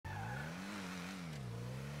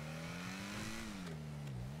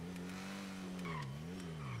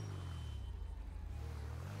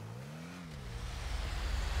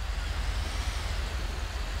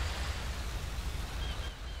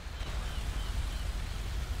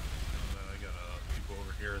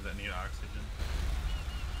here that need oxygen.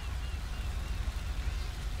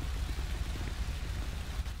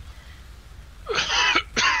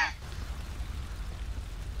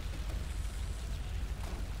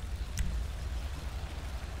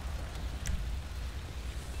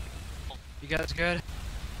 You guys good?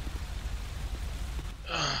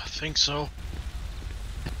 I think so.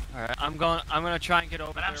 Alright, I'm gonna try and get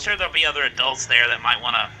over But there. I'm sure there'll be other adults there that might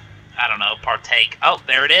want to, I don't know, partake. Oh,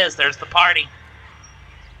 there it is. There's the party.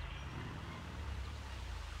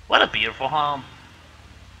 What a beautiful home.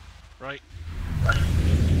 Right.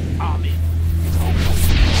 Oh, man.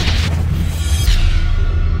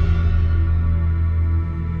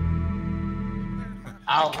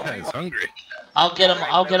 Guy's hungry. I'll get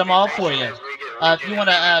them all for you. If you want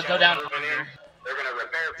to go down,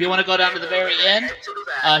 if you want to go down to the very end,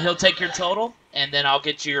 he'll take your total, and then I'll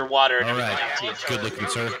get you your water and everything out to you. Good looking,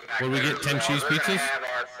 sir. What do we get? 10 cheese pizzas?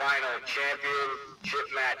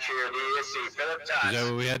 Is that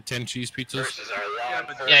what we had? 10 cheese pizzas?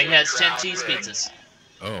 Yeah, he has 10 cheese pizzas.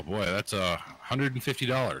 Oh boy, that's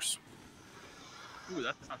 $150. Ooh,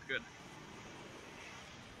 that sounds good.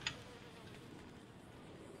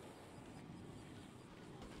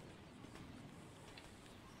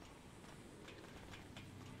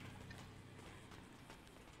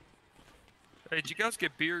 Hey, did you guys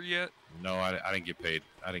get beer yet? No, I didn't get paid.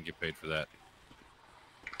 I didn't get paid for that.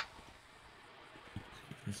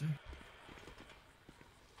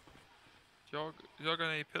 Y'all got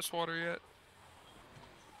any piss water yet?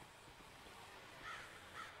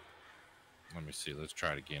 Let me see. Let's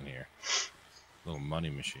try it again here. Little money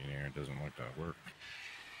machine here. It doesn't look that work.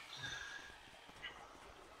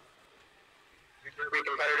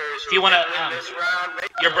 If you want to,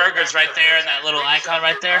 your burger's right there, and that little icon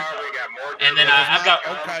right there. And then I've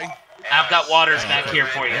got waters back here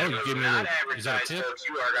for you. Oh, you give me a little, is that a tip?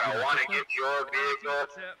 You are going to want to get your vehicle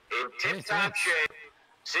in tip-top shape.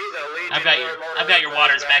 See the I've got your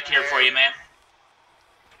waters back here for you, man.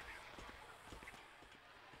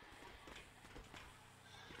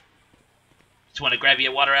 Just want to grab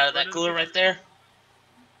you a water out of that cooler right there.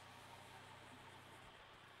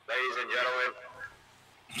 Ladies and gentlemen.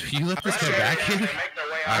 You let this guy back here?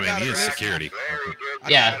 I mean, he is security.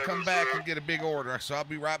 Yeah. I gotta come back and get a big order, so I'll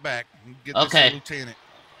be right back. And get Okay. this lieutenant.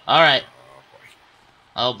 All right.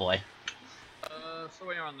 Oh boy. So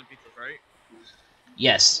we're on the pizzas, right?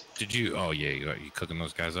 Yes. Did you? Oh yeah, you cooking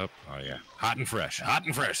those guys up? Oh yeah, hot and fresh, hot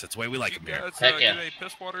and fresh. That's the way we like them here. Guys, Heck yeah. get any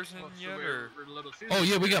piss waters in yet, or? Oh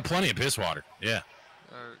yeah, we got plenty of piss water. Yeah.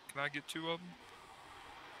 Can I get 2 of them?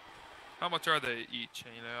 How much are they each?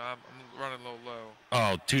 You know, I'm running a little low.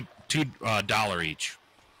 Oh, $2 each.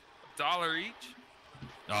 $1 each?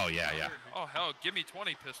 Oh yeah. Oh hell, give me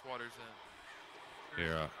 20 piss waters then.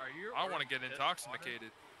 Here. I want to get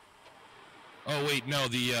intoxicated. Oh wait, no,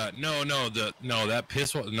 that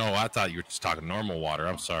piss water. No, I thought you were just talking normal water.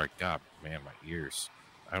 I'm sorry. God, man, my ears.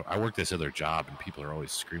 I work this other job, and people are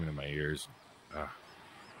always screaming in my ears.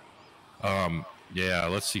 Yeah,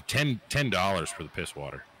 let's see, $10 for the piss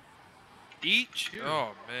water. Each? Dude.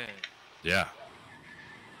 Oh man. Yeah.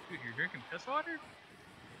 Dude, you're drinking piss water?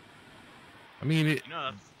 I mean, You know,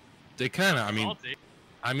 that's they kind of. salty.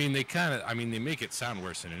 They make it sound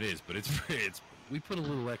worse than it is, but it's we put a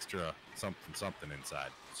little extra something inside.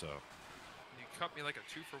 So. You cut me like a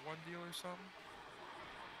 2-for-1 deal or something?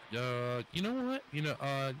 You know what?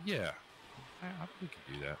 Yeah. We could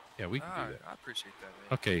do that. Yeah, we could do that. I appreciate that,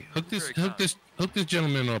 man. Okay, hook this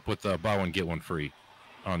gentleman up with buy one get one free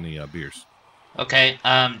on the beers. Okay.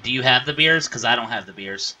 Do you have the beers? Because I don't have the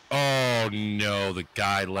beers. Oh no, the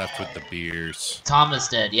guy left with the beers. Thomas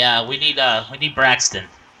did. Yeah, we need Braxton,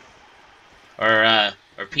 or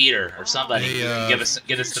Peter, or somebody. Hey, get us the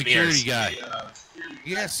beers. Security guy.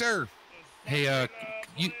 Yes, sir. Hey,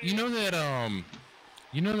 you know that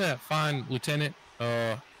fine lieutenant,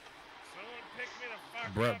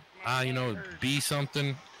 B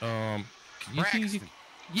something.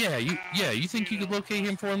 You think you could locate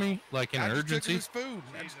him for me, like in an emergency? I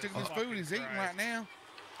just took his food. He's eating right now.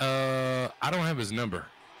 I don't have his number.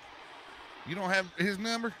 You don't have his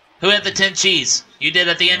number? Who had the 10 cheese? You did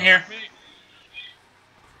at the end here?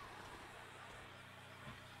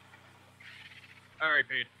 Alright,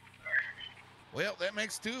 paid. Well, that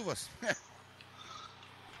makes 2 of us.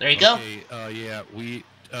 There you go. Okay, yeah, we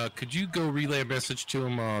could you go relay a message to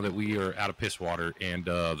him that we are out of piss water, and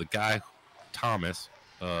the guy Thomas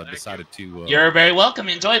decided to You're very welcome.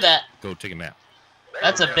 Enjoy that. go take a nap.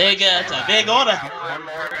 That's a big order.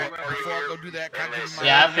 Before I go do that, can I give him my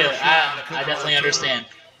Yeah, I feel it. I definitely understand.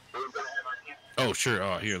 Oh sure.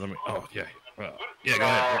 Oh here, let me. Oh yeah. Yeah, go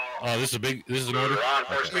ahead. Oh, this is an order.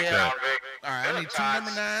 Okay, go ahead. I need 2 number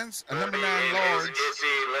 9s, a number 9 large,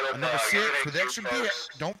 a number 6 with extra dip.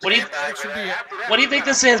 Don't forget the extra dip. What do you think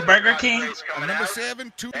this is, Burger King? A number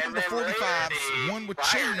 7, 2 number 45s, 1 with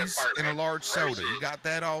cheese, and a large soda. You got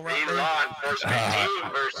that all right there?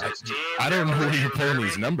 I don't know where you're pulling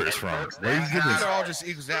these numbers from. Where you getting It this? all just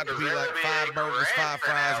equals out to be like 5 burgers, 5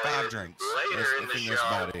 fries, 5 drinks. I think that's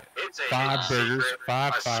about it. 5 burgers,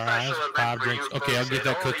 5 fries, 5 drinks. Okay, I'll get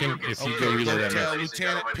that cooking if you go relay that Tell message.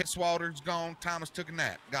 Lieutenant Pisswater's gone. Thomas took a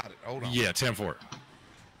nap. Got it. Hold on. Yeah, 10-4.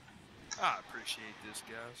 I appreciate this,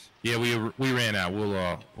 guys. Yeah, we ran out.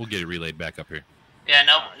 We'll get it relayed back up here. Yeah,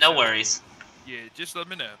 no worries. Yeah, just let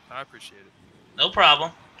me know. I appreciate it. No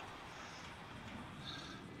problem.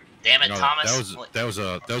 Damn it, No, Thomas. that was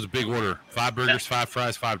a big order. 5 burgers, 5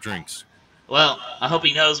 fries, 5 drinks. Well, I hope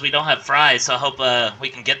he knows we don't have fries, so I hope we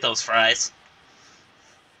can get those fries.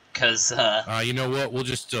 Cause You know what? We'll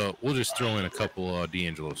just throw in a couple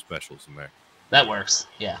D'Angelo specials in there. that works.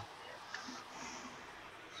 Yeah.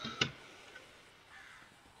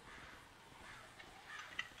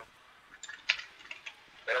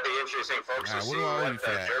 That'll be interesting, folks, to What see do I owe what you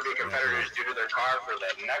for the that? Derby competitors do to their car for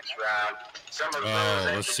the next round. Some of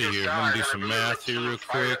those Let's see here. Let me do some math here real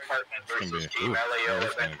quick. It's gonna be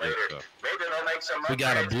that's gonna be good stuff. Maybe they'll make some We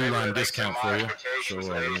got a upgrades, blue maybe line they'll make discount some for you, modifications,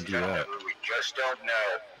 so we're ladies gonna and do that. gentlemen. We just don't know.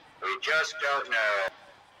 We just don't know.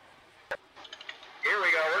 Here we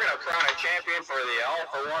go. We're gonna crown a champion for the all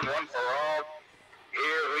for one, one for all.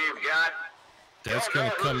 Here we've got. That's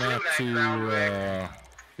gonna come out to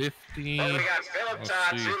 50. Well, we got Philip Let's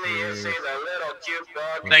Tots see in the here. AC, the little cute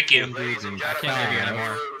bug. Thank you. Ladies and I can't gentlemen, give you any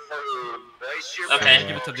more. place your Okay. bets.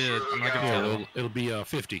 Give it to the. I'm not Yeah, giving it to it'll be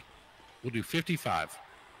 50. We'll do 55.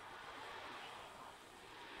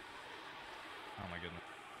 Oh my goodness.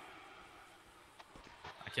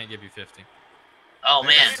 I can't give you 50. Oh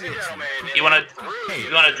man. You wanna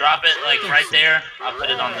drop it like right there? I'll put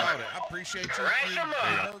it on the. I appreciate your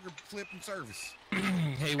burger flipping service.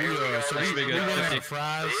 Hey, we be good. ran out 50. of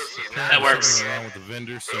fries. That works. Along with the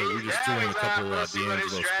vendors, so we just threw in a couple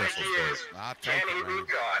D'Angelo specials for you. I'll take it, man.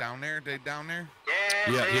 Down there? They down there?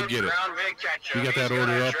 Yeah, he'll get it. We got that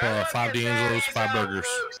order up, 5 D'Angelos, 5 burgers,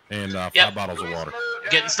 and 5 Yep. bottles of water.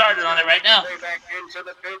 Getting started on it right now. Way back into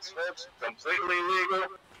the pits, folks. Completely legal.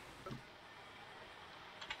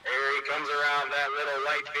 Here he comes around that little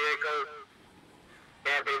light vehicle.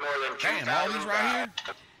 Can't be more than 2,000 Damn, all these right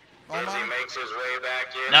here? As he makes his way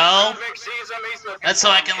back in. No. Vic sees him, he's looking That's so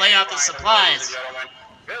I for can him. lay out the Ladies supplies. and gentlemen,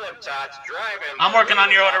 Philip Tots driving. I'm working on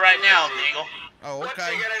your order right now, Eagle. Oh, What's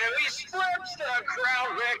okay. he gonna do? He flips the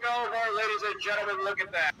Crown Vic over, ladies and gentlemen. Look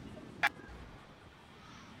at that.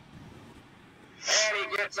 And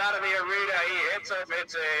he gets out of the arena. He hits him.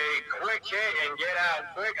 It's a quick hit and get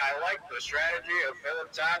out quick. I like the strategy of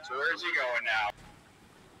Philip Tots. Where is he going now?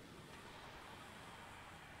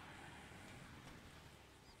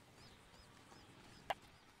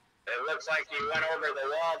 It looks like he went over the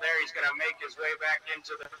wall there. He's going to make his way back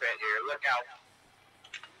into the pit here. Look out.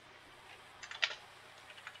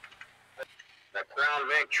 The Crown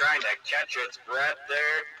Vic trying to catch its breath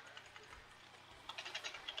there.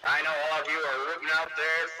 I know all of you are rooting out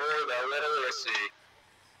there for the little Issy.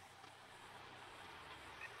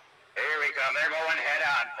 Here we come. They're going head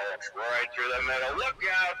on, folks. Right through the middle. Look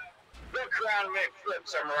out. The Crown Vic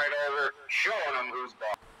flips him right over, showing him who's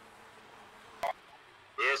boss.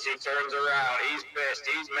 Yes, he turns around. He's pissed.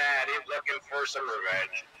 He's mad. He's looking for some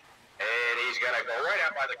revenge. And he's going to go right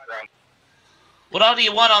out by the Crown. What all do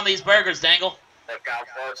you want on these burgers, Dangle? Look out,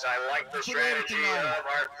 folks. I like the strategy of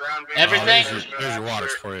our Crown Vic. Everything? There's your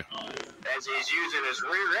waters for you. As he's using his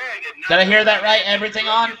rear end. And Did I hear that right?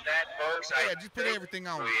 Everything on? Look at that, folks. Yeah, just put everything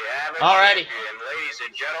on. We have it. Alrighty. And ladies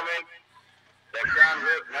and gentlemen, the Crown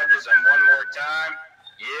Vic nudges him one more time.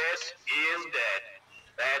 Yes, he is dead.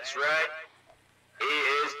 That's right. He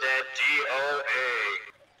is dead. DOA.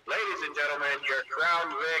 Ladies and gentlemen, your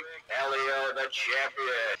Crown Vic Elio, the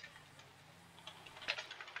champion.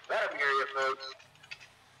 Let him hear you, folks.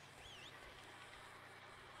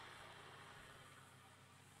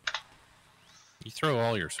 You throw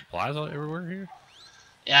all your supplies all everywhere here?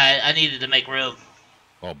 Yeah, I needed to make room.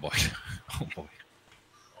 Oh boy. Oh boy.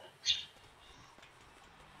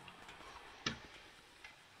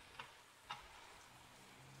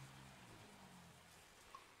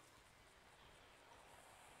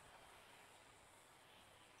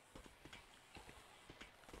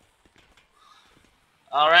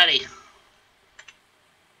 Alrighty.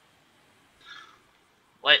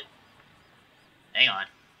 Wait. Hang on.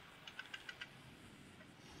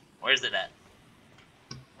 Where's it at?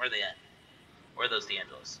 Where are they at? Where are those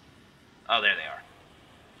D'Angelos? Oh, there they are.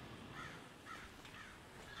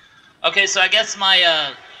 Okay, so I guess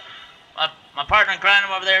my my partner in crime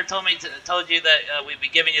over there told you that we'd be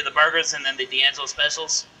giving you the burgers and then the D'Angelo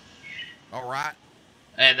specials. All right.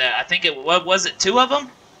 And I think what was it? 2 of them?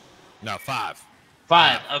 No, 5.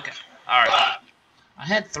 5. Okay. All right. I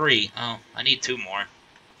had 3. Oh, I need 2 more.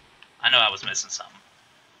 I know I was missing something.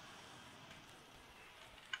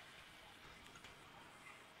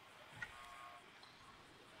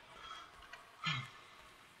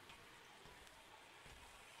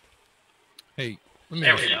 Hey, let me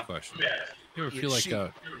There ask we you go. a question. You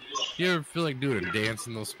ever feel like doing a dance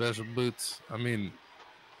in those special boots? I mean,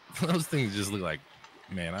 those things just look like,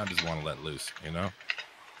 man, I just want to let loose, you know?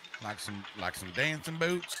 Like some dancing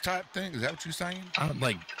boots type thing. Is that what you're saying?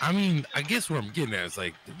 I guess what I'm getting at is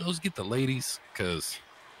like, did those get the ladies? Because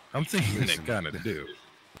I'm thinking Listen, they kind of do.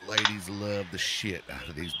 Ladies love the shit out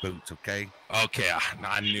of these boots. Okay. Okay,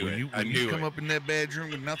 I knew it. When you come up in that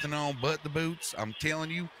bedroom with nothing on but the boots, I'm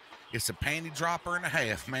telling you, it's a panty dropper and a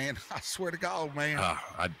half, man. I swear to God, man.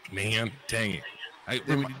 Man, dang it.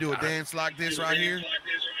 Then when you do a dance like this right here,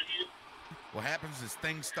 what happens is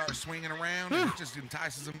things start swinging around and it just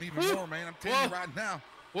entices them even more, man. I'm telling you right now.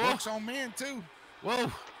 Works on men too. Whoa.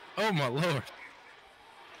 Oh, my Lord.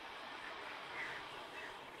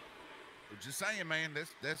 Just saying, man,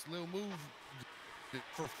 that's a little move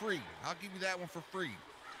for free. I'll give you that one for free.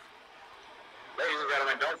 Ladies and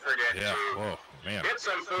gentlemen, don't forget to get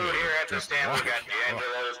some food here at the stand. We got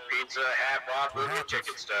D'Angelo's Pizza, half off movie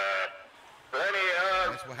chicken stud. Plenty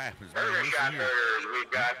of That's what happens, burger man. shot burgers. We've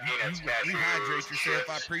got peanuts, You hydrate yourself.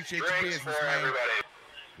 I appreciate your drinks business, for man. everybody.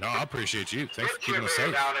 No, I appreciate you. Thanks for Get your keeping us beer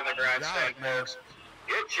safe. down in the grandstand, folks.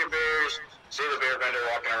 Get your beers. See the beer vendor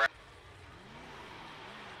walking around.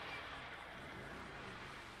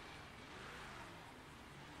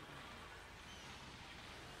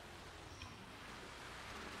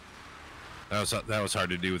 That was hard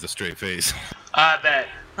to do with a straight face. I bet.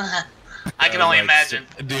 I can only imagine.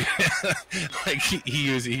 Dude, like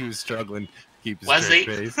he was struggling to keep his Was straight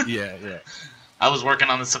he? face. Yeah. I was working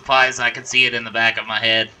on the supplies and I could see it in the back of my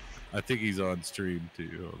head. I think he's on stream too.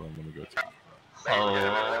 Hold on, let me go check. Oh,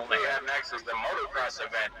 what we have next is the motocross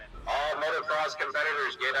event. All motocross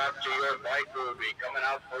competitors get up to your bike. We will be coming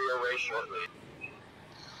out for your race shortly.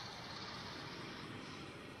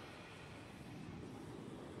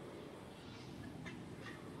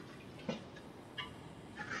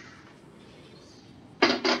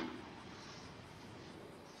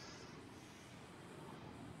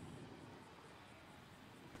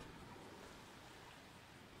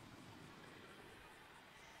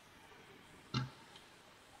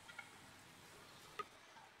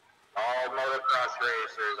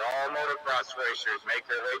 All motocross racers make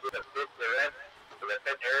their way to the pit event. To the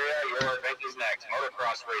pit area, your event is next.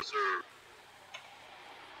 Motocross racers.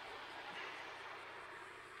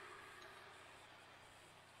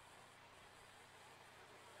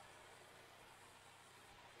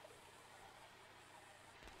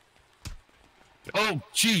 Oh,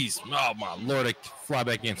 jeez. Oh, my Lord. I fly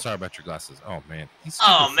back in. Sorry about your glasses. Oh, man.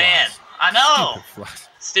 Oh, man. I know. Stupid flies.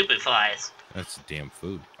 Stupid flies. That's damn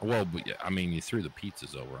food. Well, but yeah, I mean, you threw the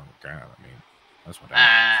pizzas over on the ground. I mean, that's what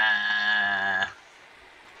happened.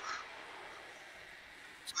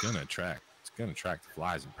 It's gonna attract the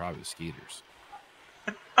flies and probably the skeeters.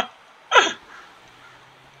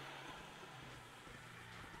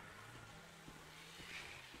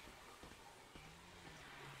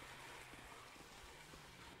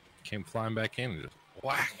 Came flying back in and just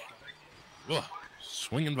whack. Whoa,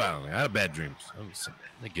 swinging violently. I had bad dreams.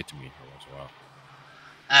 They get to me every once in a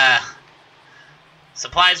while.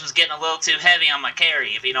 Supplies was getting a little too heavy on my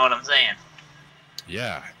carry, if you know what I'm saying.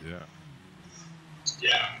 Yeah.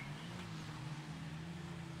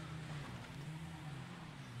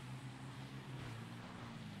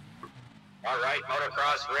 All right,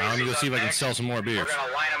 motocross racing. I'm gonna go see if I can sell some more beers. We're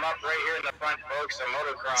gonna line them up right here in the front, folks. The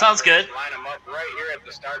motocross. Sounds good. Line them up right here at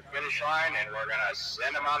the start-finish line, and we're gonna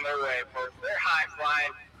send them on their way, folks. They're high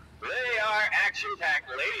flying. They are action-packed,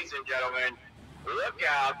 ladies and gentlemen. Look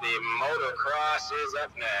out! The motocross is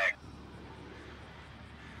up next.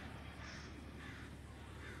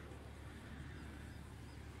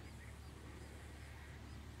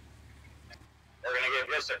 We're gonna give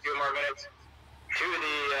just a few more minutes to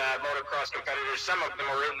the motocross competitors. Some of them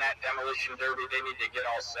are in that demolition derby. They need to get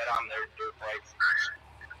all set on their dirt bikes.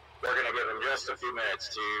 We're going to give them just a few minutes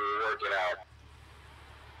to work it out.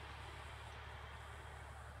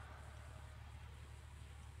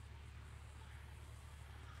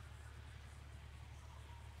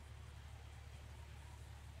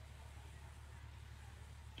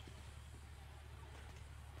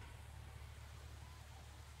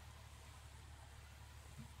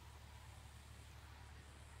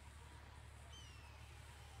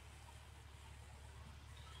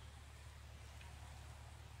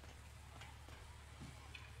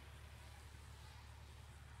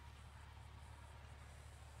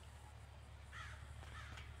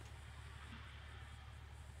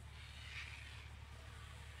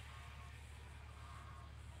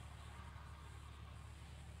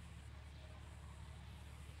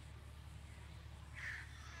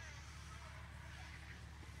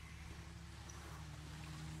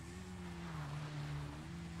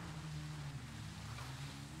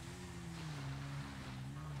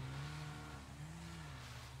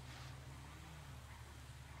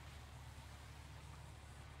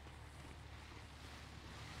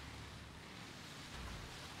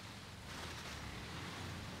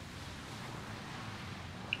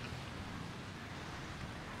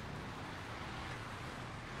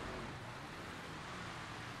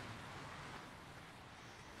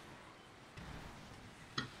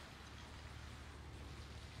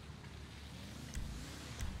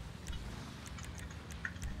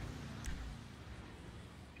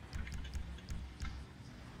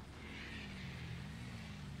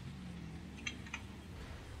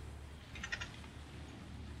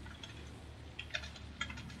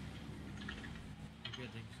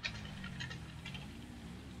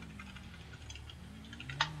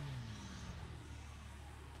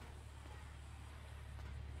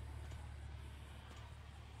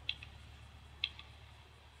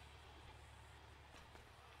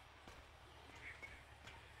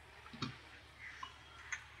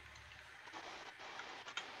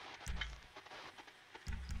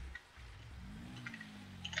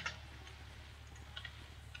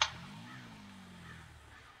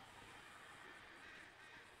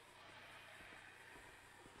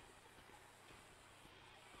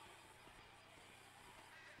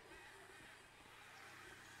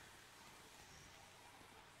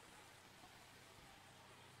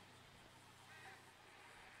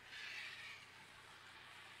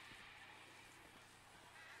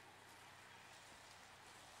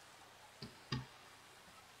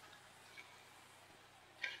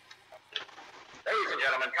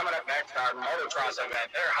 gentlemen, coming up next, our motocross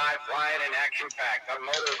event. They're high flying and action packed. A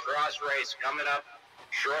motocross race coming up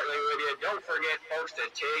shortly with you. Don't forget, folks, to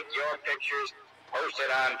take your pictures, post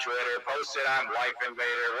it on Twitter, post it on Life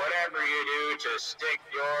Invader, whatever you do to stick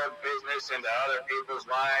your business into other people's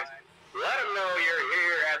lives. Let them know you're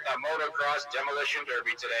here at the Motocross Demolition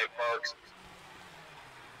Derby today, folks.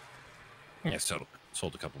 Yeah,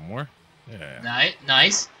 sold a couple more. Yeah.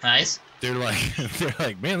 Nice. They're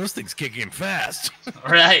like, man, this thing's kicking fast.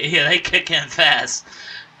 Right, yeah, they kick in fast.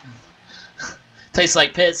 Tastes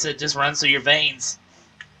like piss, it just runs through your veins.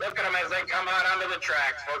 Look at them as they come out onto the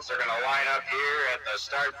track. Folks are going to line up here at the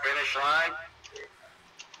start-finish line.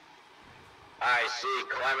 I see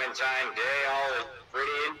Clementine Day, all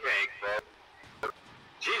pretty in pink, folks.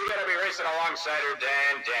 She's going to be racing alongside her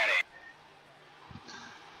Dan Danny.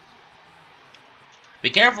 Be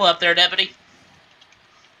careful up there, Deputy.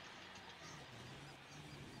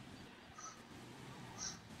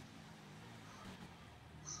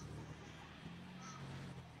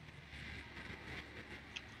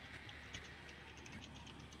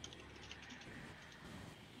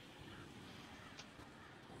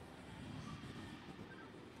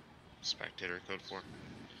 Spectator code 4.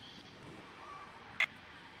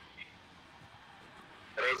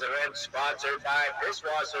 Today's event sponsored by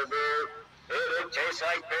Pisswasser Beer. It tastes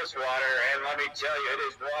like piss water, and let me tell you, it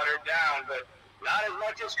is watered down, but not as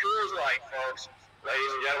much as Coors Light, folks.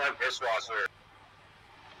 Ladies and gentlemen, Pisswasser.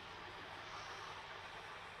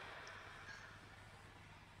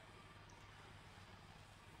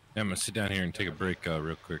 Yeah, I'm gonna sit down here and take a break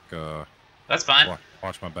real quick. That's fine.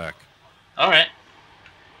 Watch my back. All right.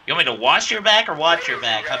 You want me to wash your back or watch your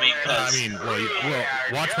back? I mean, well,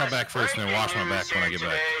 watch my back first, and then wash my back when I get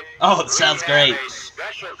back. Oh, it sounds great. A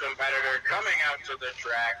special competitor coming out to the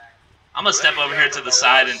track. I'm gonna step over here to the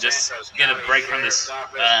side and just get a break from this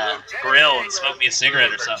grill and smoke me a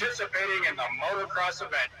cigarette or something. Participating in the motocross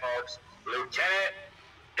event, folks. Lieutenant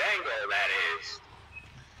Dangle, that is.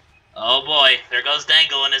 Oh boy, there goes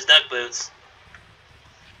Dangle in his duck boots.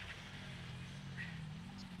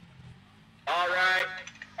 All right.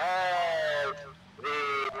 All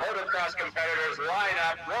the motocross competitors line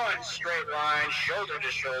up, one straight line, shoulder to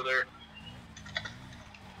shoulder.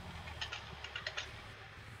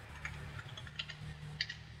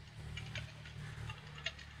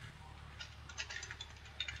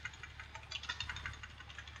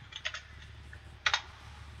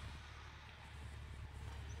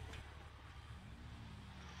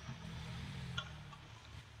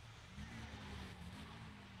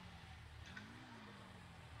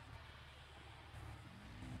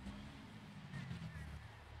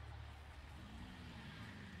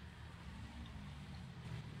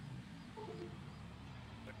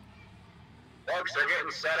 Folks are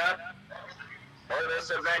getting set up for this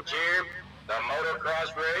event here, the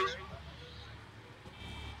motocross race.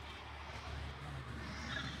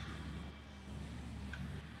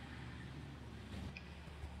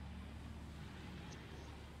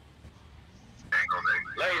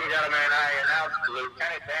 Ladies and gentlemen, I announce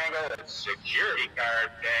Lieutenant Dangle and Security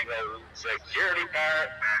Guard Dangle. Security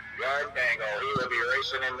Guard Dangle. He will be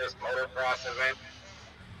racing in this motocross event.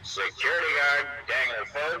 Security Guard Dangle,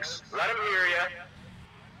 folks. Let him hear you.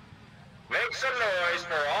 Make some noise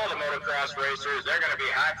for all the motocross racers. They're going to be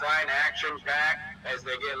high-flying action-packed as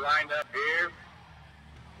they get lined up here.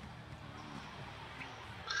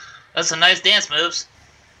 That's some nice dance moves.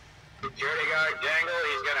 Security Guard Dangle,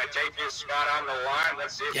 he's going to take his spot on the line.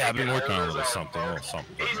 Let's see if Yeah, I've been working on a little something.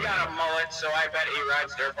 something. He's got a mullet, so I bet he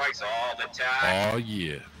rides dirt bikes all the time. Oh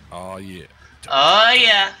yeah, oh yeah. Oh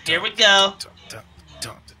yeah, here we go.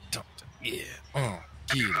 Yeah.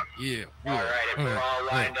 Yeah. All right, if we're all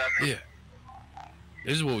lined up. Yeah.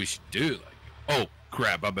 This is what we should do. Like, oh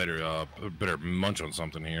crap! I better munch on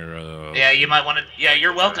something here. Yeah, you might want to. Yeah,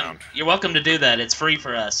 you're welcome. You're welcome to do that. It's free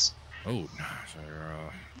for us. Oh,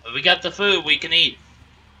 We got the food we can eat.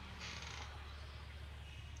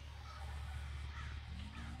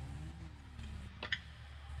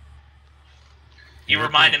 You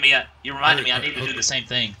reminded me. I need to do the same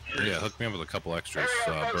thing. Yeah, hook me up with a couple extras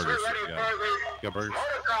burgers. You got burgers?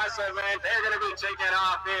 Motocross event. They're going to be taking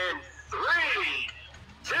off in 3,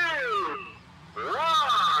 2, 1.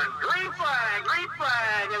 Green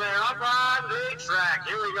flag, and they're up on the track.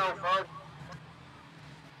 Here we go, folks.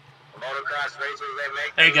 Motocross racers, they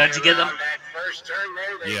make. There you go. Did you get them? That first turn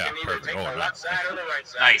there, they can either take the left side or the right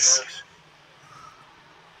side. Nice. Folks.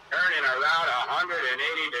 Turning around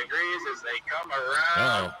 180 degrees as they come around.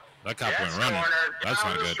 Oh, that cop went running. That's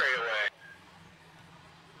not good.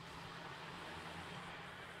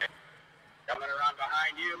 Coming around behind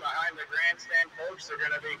behind you, behind the grandstand, folks. They're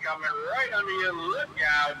going to be coming right under you. Look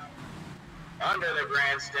out. Under the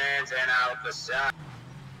grandstands and out the side.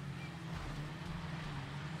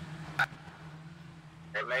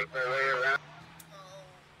 They make their way around.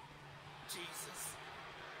 Jesus.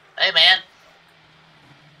 Hey, man.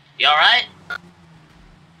 You alright?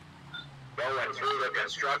 Going through the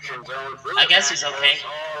construction zone. I guess he's okay.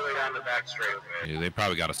 All the way down the back straightaway. Yeah, they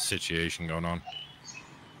probably got a situation going on.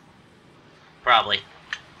 Probably.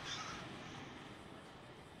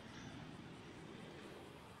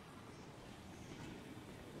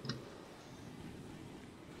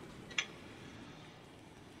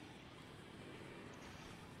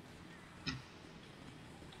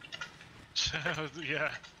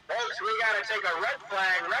 Yeah. Folks, we got to take a red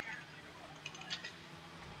flag. I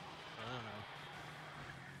don't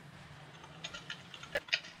know.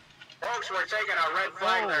 Folks, we're taking a red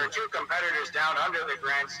flag. There are two competitors down under the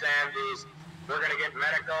grandstand. We're going to get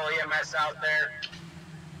medical EMS out there.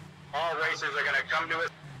 All racers are going to come to us.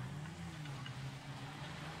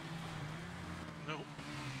 Nope.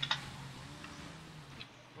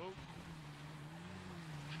 Oh.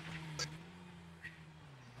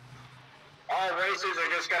 All racers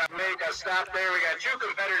are just going to make a stop there. We got two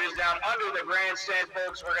competitors down under the grandstand,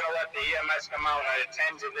 folks. We're going to let the EMS come out and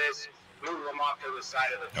attend to this. Move them off to the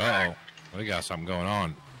side of the track. Uh-oh. We got something going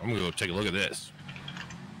on. I'm going to go take a look at this.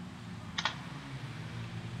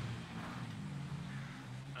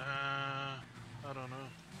 I don't know.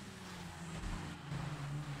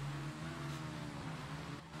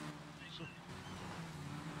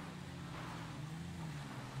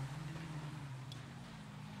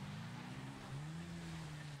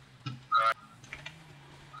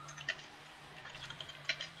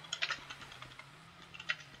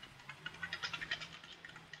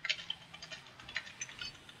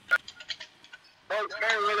 Folks,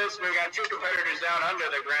 bear with us. We got two competitors down under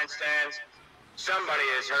the grandstands. Somebody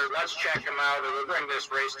is hurt. Let's check them out, and we'll bring this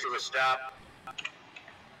race to a stop.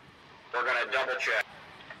 We're going to double check.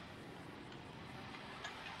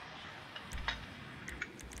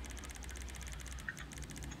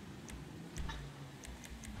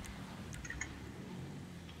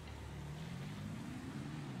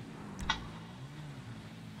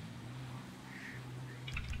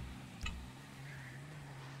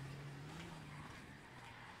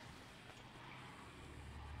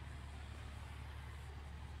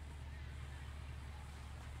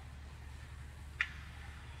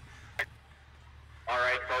 All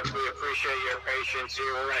right, folks, we appreciate your patience here.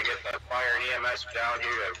 We're going to get the fire and EMS down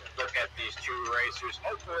here to look at these two racers.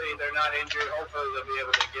 Hopefully they're not injured. Hopefully they'll be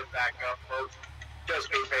able to get back up, folks. Just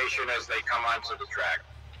be patient as they come onto the track.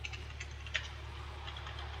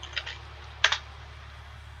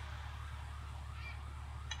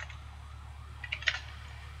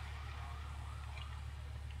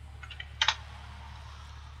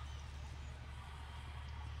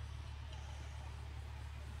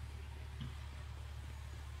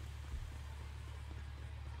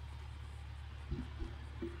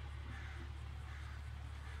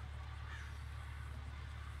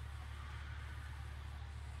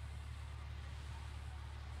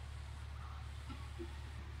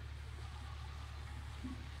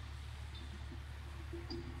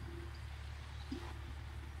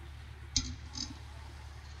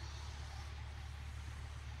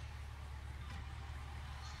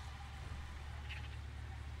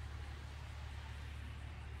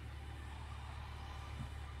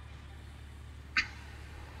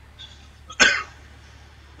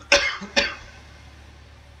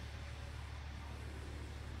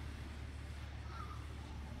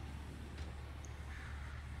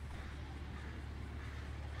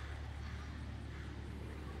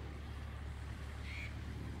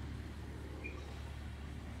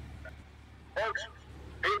 Folks,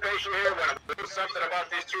 be patient here. We're going to do something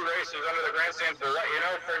about these two racers under the grandstands. We'll let you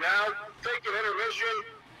know. For now, take an intermission.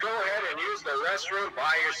 Go ahead and use the restroom.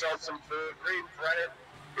 Buy yourself some food. Re-credit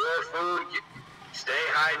your food. Stay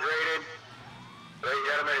hydrated. Ladies and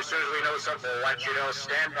gentlemen, as soon as we know something, we'll let you know.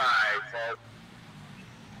 Stand by, folks.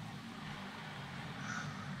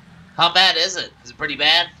 How bad is it? Is it pretty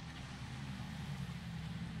bad?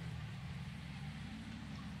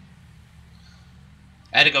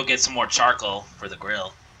 I had to go get some more charcoal for the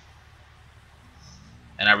grill.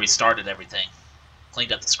 And I restarted everything.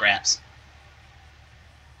 Cleaned up the scraps.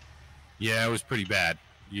 Yeah, it was pretty bad.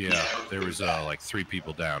 Yeah, there was like 3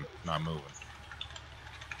 people down, not moving.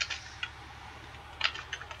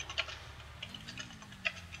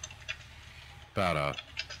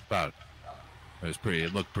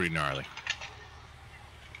 It looked pretty gnarly.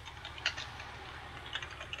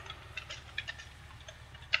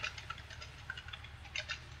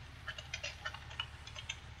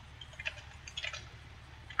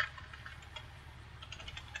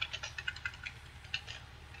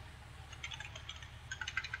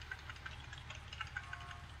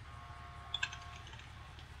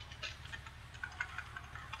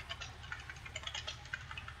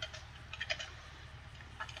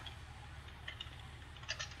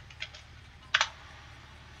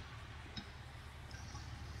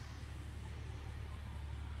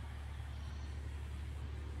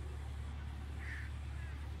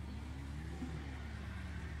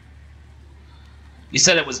 You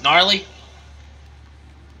said it was gnarly?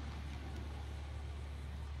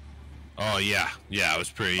 Oh yeah, it was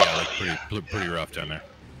pretty pretty rough down there.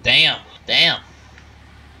 Damn.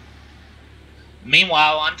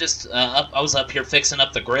 Meanwhile, I'm just I was up here fixing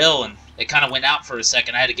up the grill, and it kind of went out for a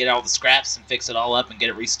second. I had to get all the scraps and fix it all up and get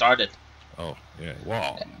it restarted. Oh yeah,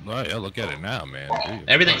 wow. Yeah, look at it now, man. Dude,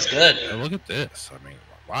 Everything's good. Yeah, look at this. I mean,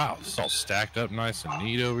 wow, it's all stacked up nice and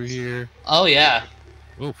neat over here. Oh yeah.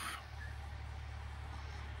 Oof.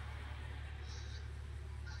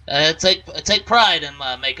 Take pride in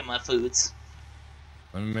making my foods.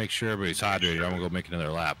 Let me make sure everybody's hydrated. I'm gonna go make another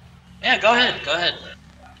lap. Yeah, go ahead.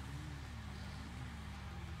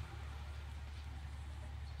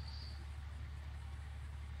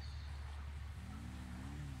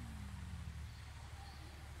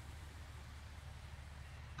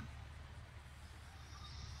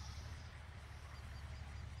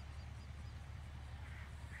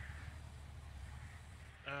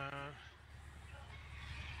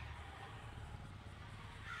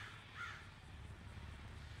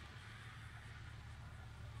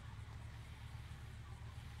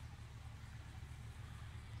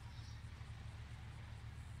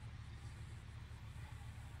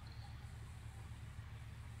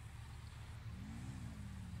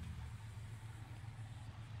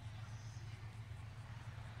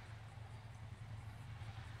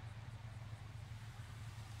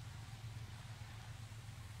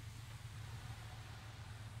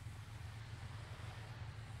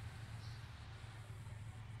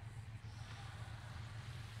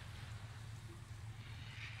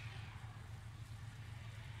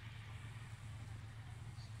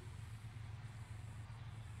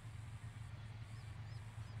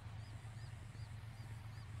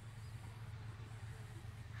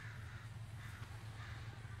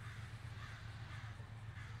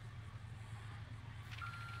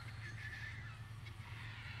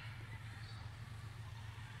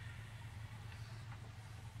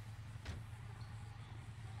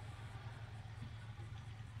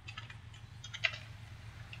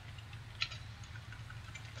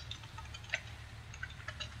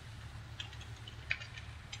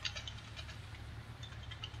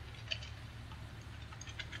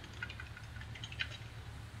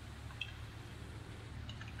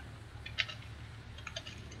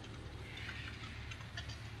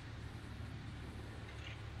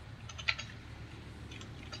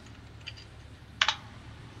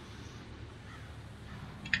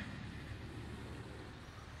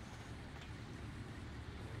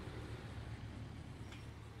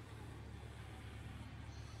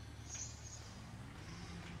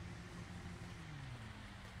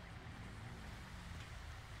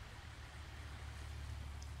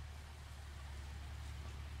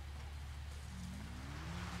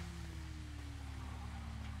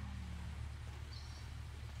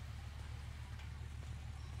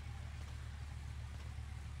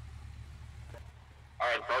 All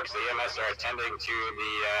right, folks, the EMS are attending to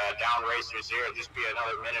the down racers here. It'll just be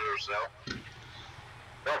another minute or so.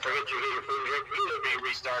 Don't forget you get your food and drink. We'll be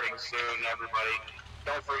restarting soon, everybody.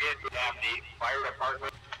 Don't forget we have the fire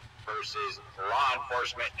department versus law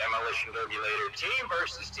enforcement demolition derby later. Team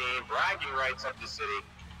versus team, bragging rights of the city.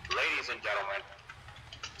 Ladies and gentlemen,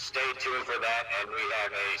 stay tuned for that, and we have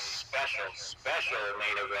a special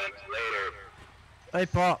main event later. Hey,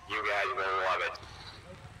 Pop. You guys will love it.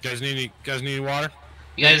 Guys need any water?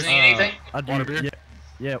 You guys need anything? I do. Water, beer?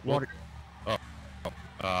 Yeah, water.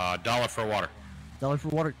 $1 for water. $1 for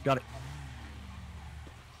water. Got it.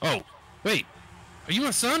 Oh, wait. Are you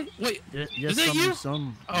my son? Wait, Yes, is that you?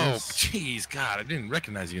 Son. Oh, Yes. jeez, God, I didn't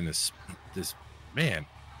recognize you in this man.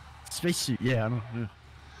 Spacesuit. Yeah, I know. Yeah.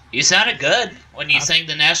 You sounded good when you sang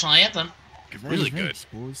the national anthem. Really Hey, good. thanks,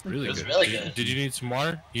 boys. Really It was good. really Did- good. Did you need some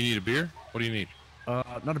water? You need a beer? What do you need?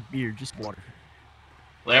 Not a beer, just water.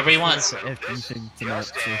 Whatever you want. F anything tonight.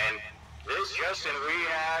 So. Justin, we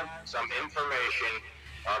have some information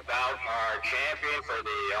about our champion for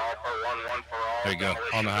the All for One for All. There you go,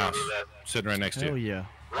 on the house, sitting right next to Hell you. yeah.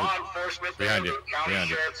 Law enforcement Behind there, you, the County behind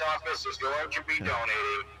you. Sheriff's Office is going to be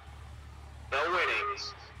donating the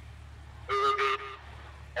winnings. We will be.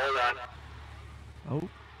 Hold on. Oh.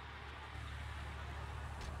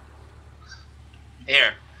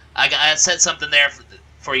 Here, I set something there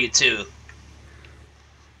for you too.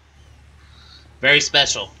 Very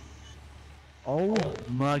special. Oh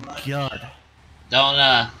my God. Don't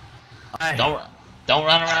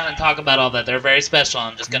run around and talk about all that. They're very special.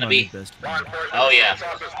 I'm just gonna be. Law enforcement Oh yeah.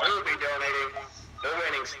 Sheriff's Office will be donating the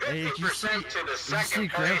winnings. Hey, did you 50% to the see second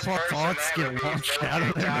Grandpa place Thoughts person get that launched will out of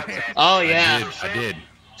be there? top 10. Oh yeah. I did.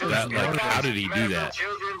 That, like, how did he do that?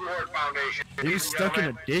 Children who are support foundation. He was stuck in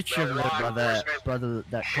a ditch over there by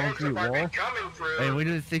that concrete wall, and we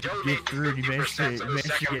didn't think he'd get through. And he managed to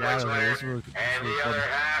get out of there. It was really And the funny. other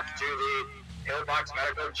half to the Hillbox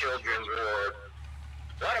Medical Children's Ward.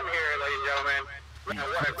 Let him hear it, ladies and gentlemen. What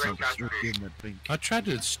a great contribution. I tried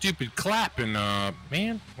to stupid clap and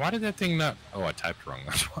man, why did that thing not? Oh, I typed wrong.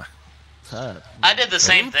 That's why. I did the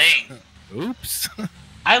same thing. Oops.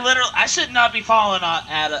 I should not be following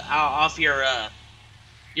off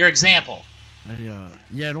your example.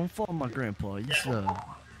 Yeah, don't follow my grandpa. He's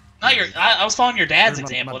Not your. I was following your dad's my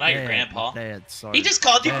example, not dad, your grandpa. My dad, sorry. He just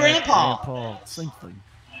called you grandpa. Grandpa, same thing.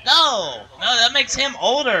 No, that makes him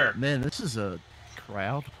older. Man, this is a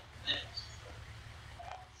crowd.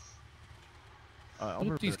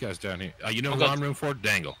 Look at these guys down here. You know who I'm room for?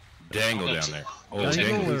 Dangle. Dangle down there. Oh,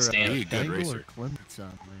 Dangle is a good Dangle racer. or Clementine,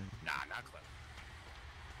 man. Nah, not Clement.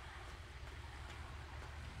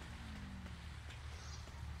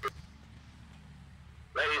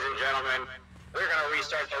 Ladies and gentlemen, we're going to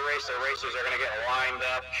restart the race. The racers are going to get lined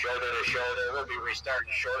up, shoulder to shoulder. We'll be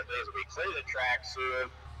restarting shortly as we clear the track soon.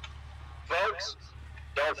 Folks,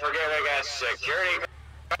 don't forget we got security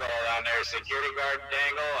guard on there. Security guard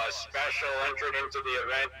Dangle, a special entrant into the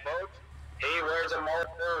event, folks. He wears a mold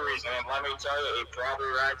for a reason, and let me tell you, he probably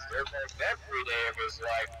rides dirt bikes every day of his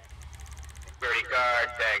life. Security guard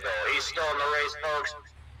Dangle. He's still in the race, folks.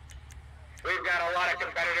 We've got a lot of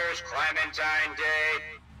competitors. Clementine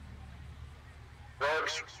Day.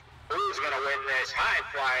 Folks, who's going to win this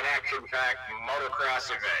high-flying, action-packed motocross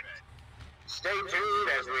event? Stay tuned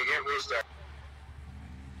as we get restarted.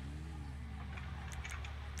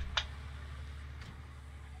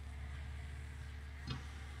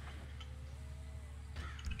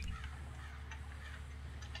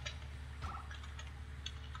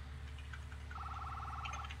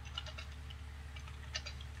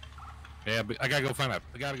 Yeah, but I gotta go find a cop.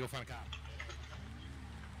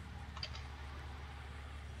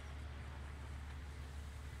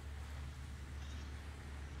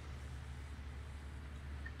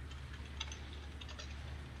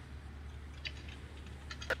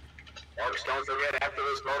 Folks, don't forget, after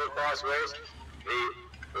this motocross race,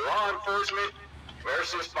 the law enforcement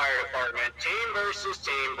versus fire department, team versus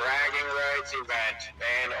team, bragging rights event.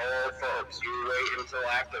 And oh, folks, you wait until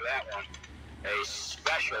after that one. A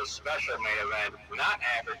special main event, not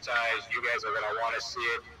advertised. You guys are going to want to see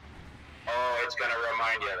it. Oh, it's going to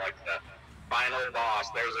remind you, like the final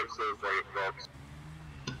boss. There's a clue for you, folks.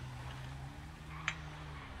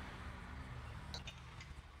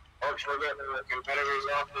 Folks, we're getting the competitors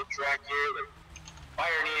off the track here. The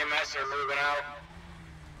fire and EMS are moving out.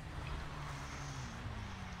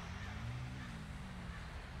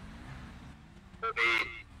 We'll be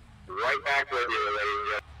right back with you, ladies and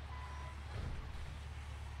gentlemen.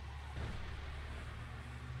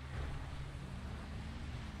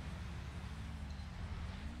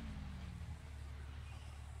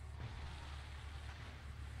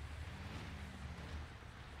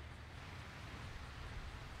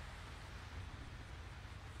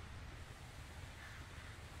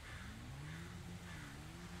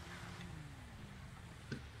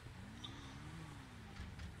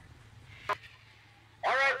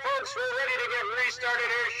 Alright folks, we're ready to get restarted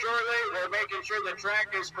here shortly. We're making sure the track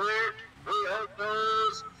is clear. We hope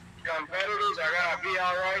those competitors are going to be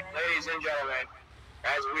alright, ladies and gentlemen.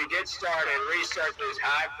 As we get started, restart this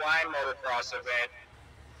high-flying motocross event.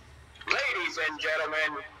 Ladies and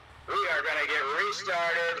gentlemen, we are going to get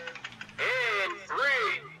restarted in 3,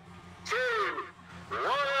 2, 1.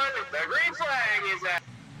 The green flag is out.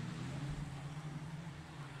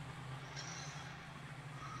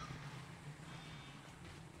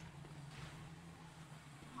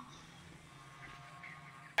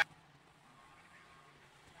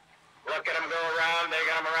 Look at them go around. They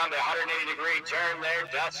got them around the 180-degree turn there,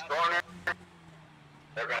 Dutch corner.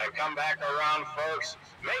 They're going to come back around, folks,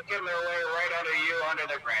 making their way right under you, under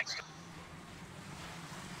the grandstand.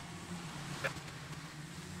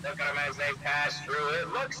 Look at them as they pass through.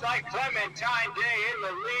 It looks like Clementine Day in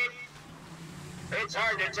the lead. It's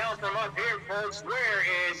hard to tell from up here, folks. Where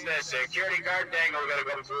is the security guard Dangle going to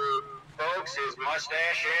come through? Folks, his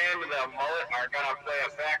mustache and the mullet are going to play a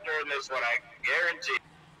factor in this one, I guarantee.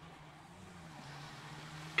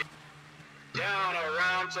 Down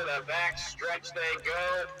around to the back stretch they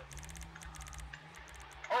go.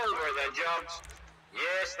 Over the jumps.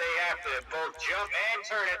 Yes, they have to both jump and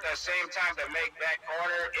turn at the same time to make that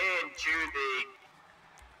corner into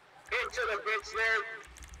the bits there.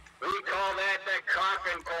 We call that the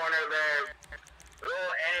coffin corner there.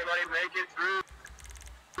 Will anybody make it through?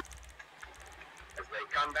 As they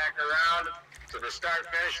come back around to the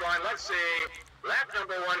start-finish line, let's see. Lap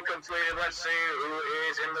number 1 completed. Let's see who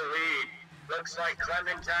is in the lead. Looks like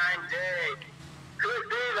Clementine Day. Could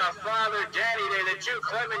be the father Danny Day. The two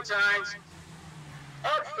Clementines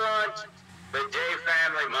up front. The Day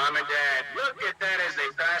family, mom and dad. Look at that as they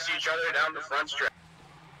pass each other down the front stretch.